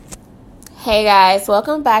Hey guys,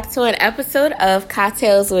 welcome back to an episode of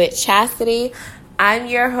Cocktails with Chastity. I'm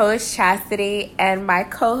your host, Chastity, and my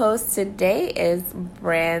co-host today is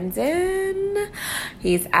Brandon.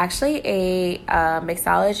 He's actually a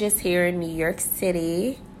mixologist here in New York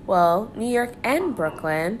City. Well, New York and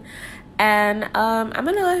Brooklyn. And I'm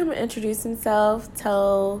going to let him introduce himself,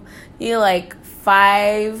 tell you like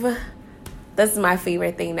 5, this is my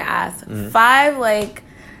favorite thing to ask, 5 like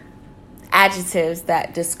adjectives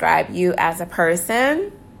that describe you as a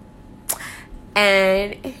person.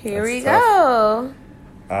 And here we go.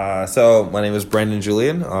 So my name is Brandon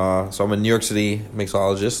Julian. So I'm a New York City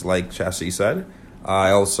mixologist, like Chastity said.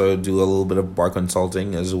 I also do a little bit of bar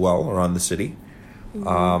consulting as well around the city.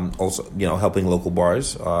 Also, helping local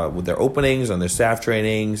bars with their openings and their staff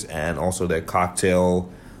trainings, and also their cocktail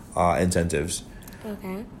incentives.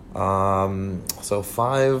 Okay. So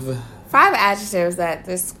 5 adjectives that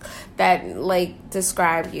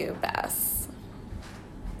describe you best.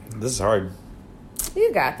 This is hard.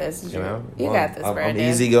 You got this, Drew. You got this, Brandon.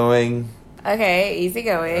 I'm easygoing. Okay,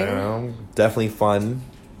 easygoing. Definitely fun.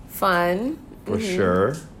 Fun. For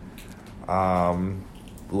sure. I'm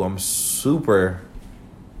super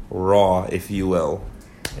raw, if you will.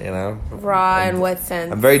 Raw in what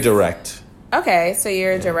sense? I'm very direct. Okay, so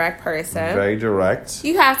you're a direct person. Very direct.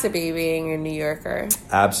 You have to be, being a New Yorker.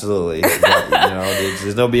 Absolutely.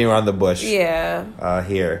 There's no being around the bush. Yeah.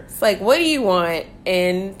 Here. It's like, what do you want?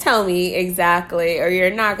 And tell me exactly, or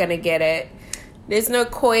you're not going to get it. There's no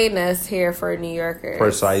coyness here for New Yorkers.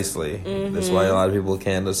 Precisely. That's why a lot of people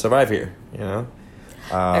can't survive here,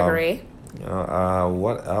 Agree.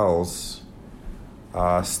 What else?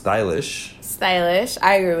 Stylish. Stylish.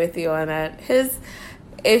 I agree with you on that.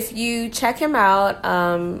 If you check him out,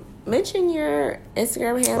 mention your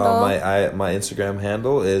Instagram handle. My Instagram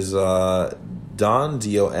handle is Don, DON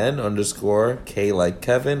 _K like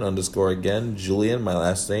Kevin _ Julian, my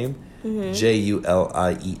last name, JULIEN. All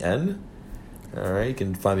right, you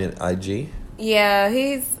can find me at IG. Yeah,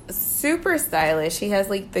 he's super stylish. He has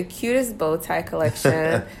like the cutest bow tie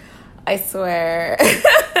collection. I swear.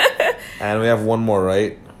 And we have one more,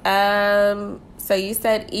 right? So you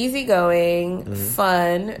said easygoing,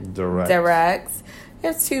 fun, direct. You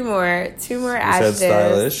have two more adjectives.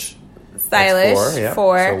 Said stylish. That's 4. Yeah.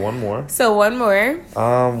 4. So one more.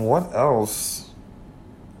 What else?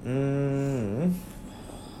 I'm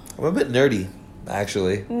a bit nerdy,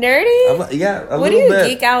 actually. Nerdy? A what little do you bit.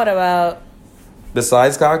 geek out about?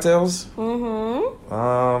 Besides cocktails?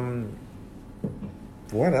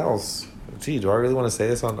 What else? Gee, do I really want to say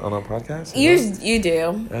this on our podcast? You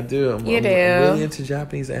do. I do. I'm really into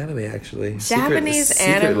Japanese anime, actually. Japanese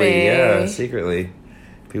anime. Yeah, secretly.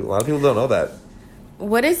 A lot of people don't know that.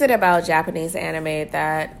 What is it about Japanese anime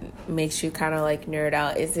that makes you kind of like nerd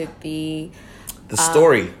out? Is it the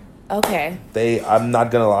story? Okay. I'm not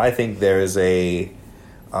gonna lie. I think there is a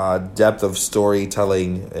depth of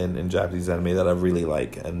storytelling in Japanese anime that I really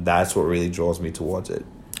like, and that's what really draws me towards it.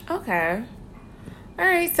 Okay. All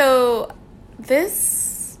right. So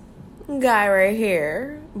this guy right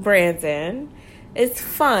here, Brandon, is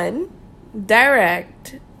fun,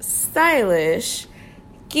 direct, stylish,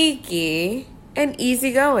 geeky, and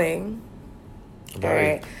easygoing. All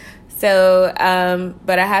right. So,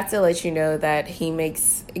 but I have to let you know that he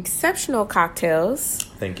makes exceptional cocktails.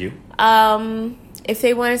 Thank you. If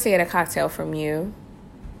they wanted to get a cocktail from you,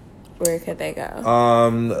 where could they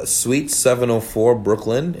go? Suite 704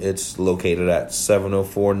 Brooklyn. It's located at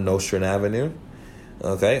 704 Nostrand Avenue.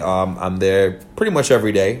 Okay. I'm there pretty much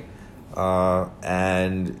every day.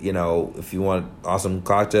 And if you want awesome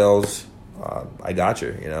cocktails, I got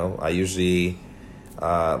you. I usually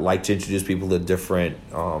like to introduce people to different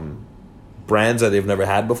brands that they've never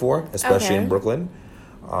had before, especially in Brooklyn.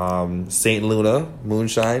 Saint Luna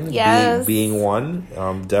Moonshine, being one.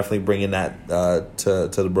 Definitely bringing that to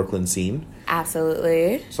the Brooklyn scene.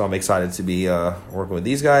 Absolutely. So I'm excited to be working with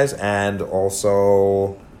these guys, and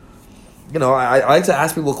also, I like to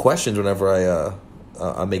ask people questions whenever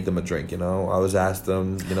I make them a drink. I always ask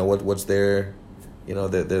them, what's their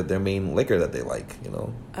their main liquor that they like.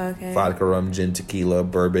 Okay. Vodka, rum, gin, tequila,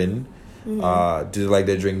 bourbon. Do they like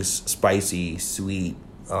their drinks spicy, sweet,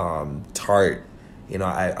 tart?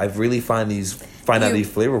 I really find out these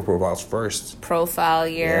flavor profiles first. Profile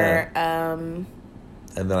your and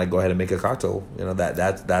then I go ahead and make a cocktail.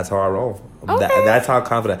 That's how I roll. Okay. That's how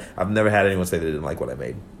confident. I've never had anyone say they didn't like what I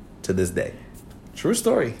made to this day. True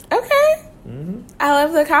story. Okay. I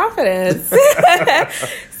love the confidence.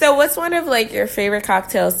 So what's one of your favorite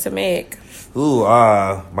cocktails to make?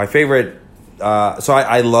 My favorite. So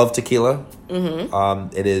I love tequila.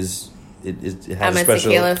 It is it has I'm a a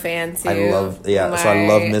special. tequila fan too. I love so I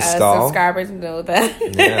love mezcal. Subscribers know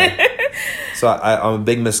that. Yeah. So I'm a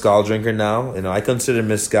big mezcal drinker now. You know, I consider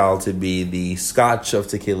mezcal to be the scotch of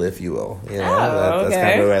tequila, if you will. You know, that's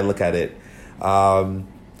kind of the way I look at it.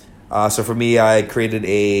 So for me, I created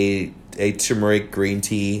a turmeric green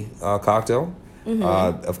tea cocktail.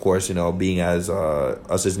 Mm-hmm. Of course, you know, being as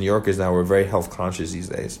us as New Yorkers now, we're very health conscious these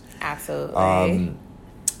days. Absolutely.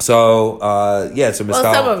 So it's a mezcal.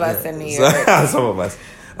 Well, some of us in New York. Some of us.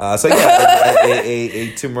 A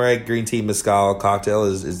turmeric green tea mezcal cocktail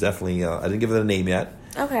is definitely. I didn't give it a name yet.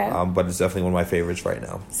 Okay. But it's definitely one of my favorites right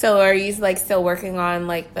now. So, are you like still working on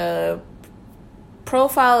like the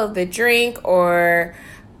profile of the drink, or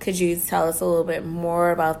could you tell us a little bit more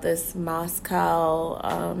about this mezcal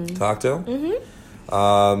cocktail? Mm-hmm.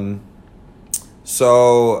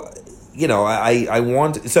 So, you know, I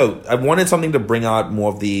wanted something to bring out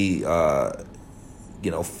more of the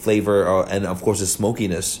flavor and of course the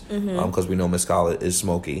smokiness, because we know mezcal is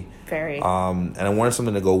smoky. Very. And I wanted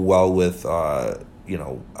something to go well with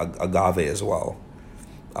agave as well.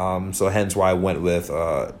 So hence why I went with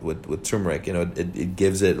turmeric. You know, it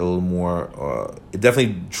gives it a little more. It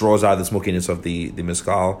definitely draws out the smokiness of the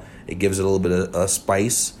mezcal. It gives it a little bit of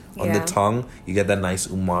spice on the tongue. You get that nice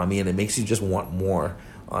umami, and it makes you just want more.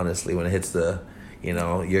 Honestly, when it hits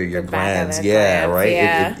your glands, right.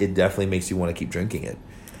 Yeah. It definitely makes you want to keep drinking it.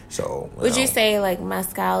 So would you say like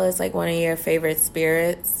mezcal is like one of your favorite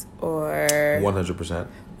spirits, or 100%?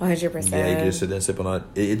 100%. Yeah, you can just sit there and sip on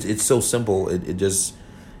it. It's so simple. It just.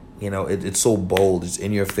 You know, it's so bold. It's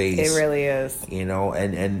in your face. It really is. You know,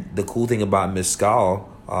 and the cool thing about mezcal,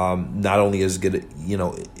 not only is good, you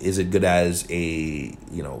know, is it good as a,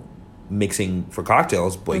 you know, mixing for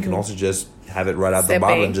cocktails, but you can also just have it right out the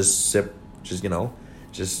bottle and just sip, just sit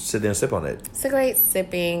there and sip on it. It's a great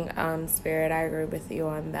sipping spirit. I agree with you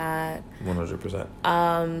on that.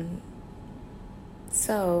 100%.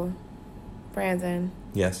 So, Brandon.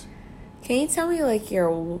 Yes. Can you tell me like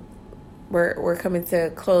we're coming to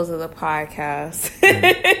the close of the podcast.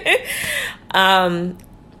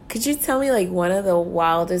 Could you tell me like one of the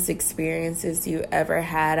wildest experiences you ever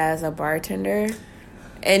had as a bartender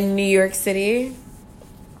in New York City?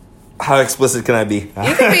 How explicit can I be? You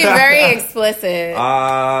can be very explicit.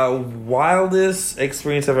 Wildest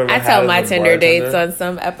experience I've ever had. I tell my Tinder dates on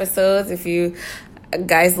some episodes. If you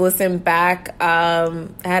guys listen back, I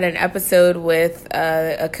had an episode with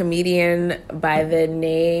a comedian by the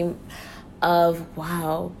name of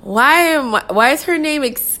why is her name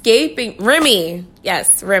escaping? Remy.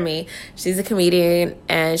 Yes, Remy. She's a comedian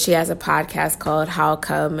and she has a podcast called How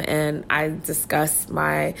Come, and I discussed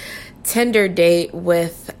my Tinder date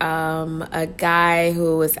with a guy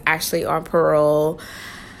who was actually on parole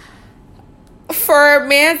for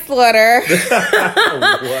manslaughter.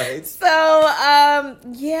 What? So,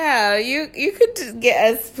 you could get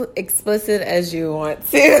as explicit as you want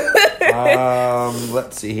to.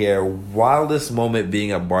 Let's see here. Wildest moment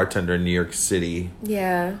being a bartender in New York City.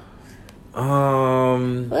 Yeah.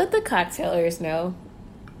 Let the cocktailers know.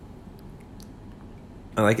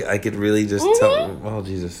 I could really just tell. Oh,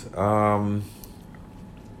 Jesus.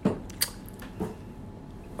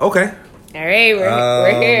 Okay. All right,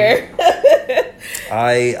 we're here.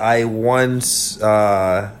 I once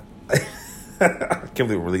I can't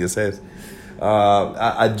believe what we're really gonna say this.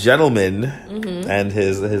 A gentleman and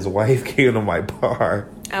his wife came to my bar.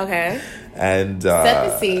 Okay. And set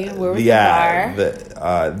the scene. Where was the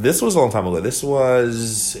bar? This was a long time ago. This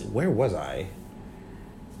was, where was I?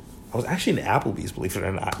 I was actually in Applebee's, believe it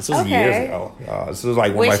or not. This was years ago. This was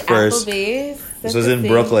like one of my first. Applebee's? This was in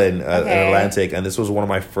Brooklyn, in Atlantic, and this was one of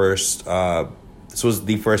my first. This was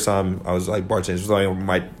the first time I was like bartending. This was like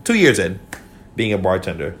my 2 years in being a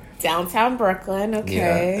bartender. Downtown Brooklyn, okay.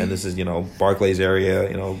 Yeah, and this is Barclays area.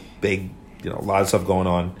 Big, a lot of stuff going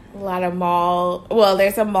on. A lot of mall. Well,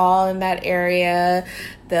 there's a mall in that area.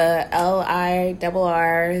 The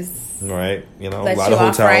LIRRs. Right, a let lot you of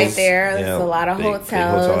off hotels. right there. There's a lot of hotels. Big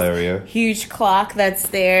hotel area. Huge clock that's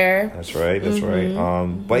there. That's right. That's right.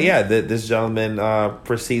 But yeah, this gentleman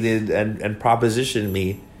proceeded and propositioned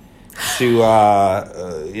me to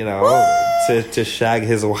to shag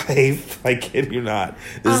his wife. I kid you not.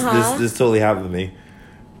 This totally happened to me.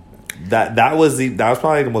 That was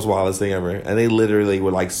probably the most wildest thing ever, and they literally were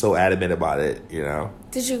like so adamant about it.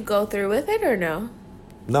 Did you go through with it or no?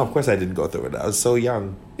 No, of course I didn't go through it. I was so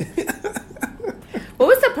young. What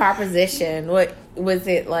was the proposition? What was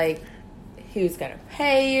it like? He was gonna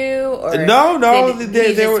pay you, or no?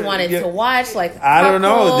 He just wanted to watch. Like, I don't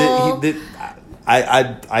know.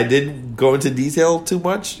 I didn't go into detail too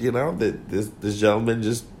much. That this gentleman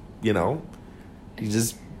just he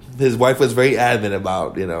his wife was very adamant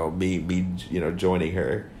about me joining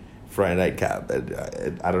her for a nightcap,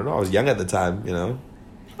 and I don't know. I was young at the time,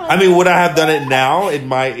 I mean, would I have done it now?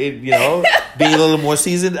 Being a little more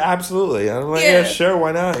seasoned, absolutely. I'm like, yeah, sure,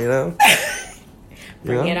 why not?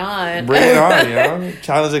 Bring it on. Bring it on.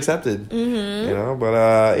 Challenge accepted. Mm-hmm. But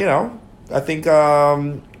I think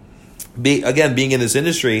being in this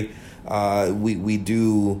industry, we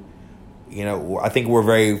do. I think we're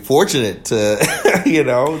very fortunate to, to get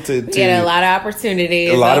a lot of opportunities.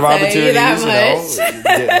 A lot of opportunities.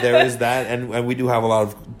 There is that, and we do have a lot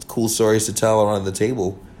of cool stories to tell around the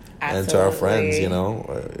table. Absolutely. And to our friends,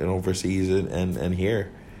 overseas and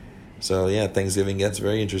here. So yeah, Thanksgiving gets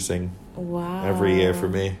very interesting. Wow. Every year for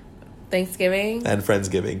me. Thanksgiving and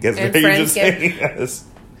Friendsgiving gets very interesting. Yes.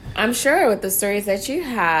 I'm sure with the stories that you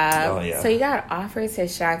have. Oh, yeah. So you got offered to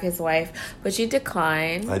shack his wife, but you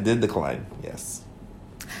declined. I did decline, yes.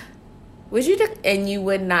 Would you and you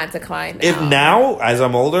would not decline now? If now, as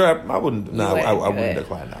I'm older, I wouldn't. No, I wouldn't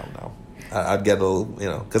decline now. No, I'd get a little,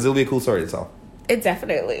 because it'll be a cool story to tell. It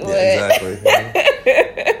definitely would. Yeah, exactly.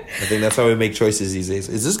 I think that's how we make choices these days.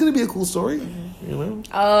 Is this going to be a cool story?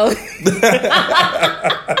 Oh.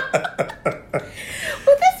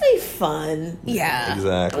 Well, this be fun. Yeah.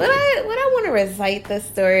 Exactly. Would I want to recite this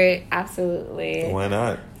story? Absolutely. Why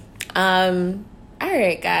not? All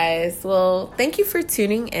right, guys. Well, thank you for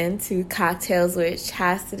tuning in to Cocktails with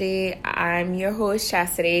Chastity. I'm your host,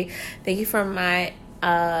 Chastity. Thank you for my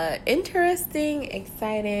interesting,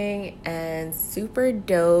 exciting, and super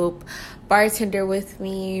dope bartender with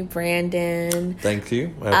me, Brandon. Thank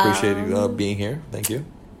you. I appreciate you being here. Thank you.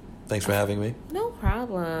 Thanks for having me. No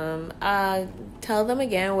problem. Tell them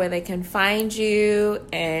again where they can find you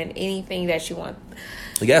and anything that you want.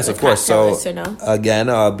 Yes, of course. So, again,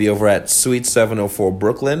 I'll be over at Suite 704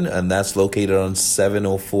 Brooklyn, and that's located on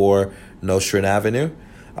 704 Nostrand Avenue.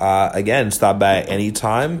 Again, stop by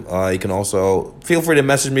anytime. You can also feel free to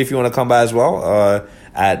message me if you want to come by as well.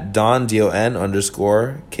 At Don, DON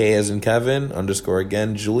 _ K as in Kevin _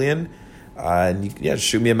 again Julian. And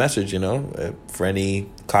shoot me a message, for any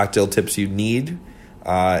cocktail tips you need,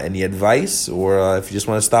 any advice, or if you just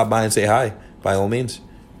want to stop by and say hi, by all means.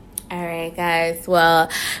 All right, guys. Well,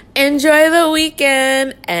 enjoy the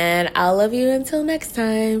weekend, and I'll love you until next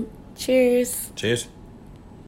time. Cheers. Cheers.